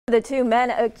The two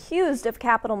men accused of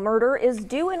capital murder is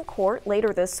due in court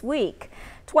later this week.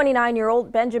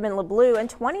 29-year-old Benjamin LeBleu and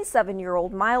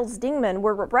 27-year-old Miles Dingman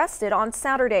were arrested on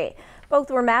Saturday. Both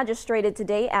were magistrated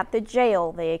today at the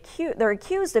jail. They're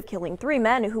accused of killing three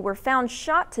men who were found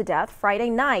shot to death Friday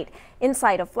night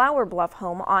inside a Flower Bluff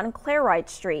home on Clairite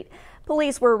Street.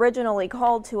 Police were originally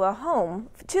called to the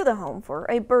home for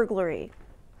a burglary.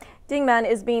 Dingman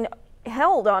is being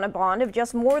held on a bond of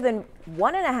just more than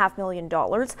 $1.5 million.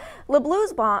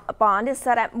 LeBleu's bond is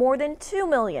set at more than $2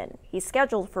 million. He's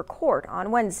scheduled for court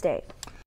on Wednesday.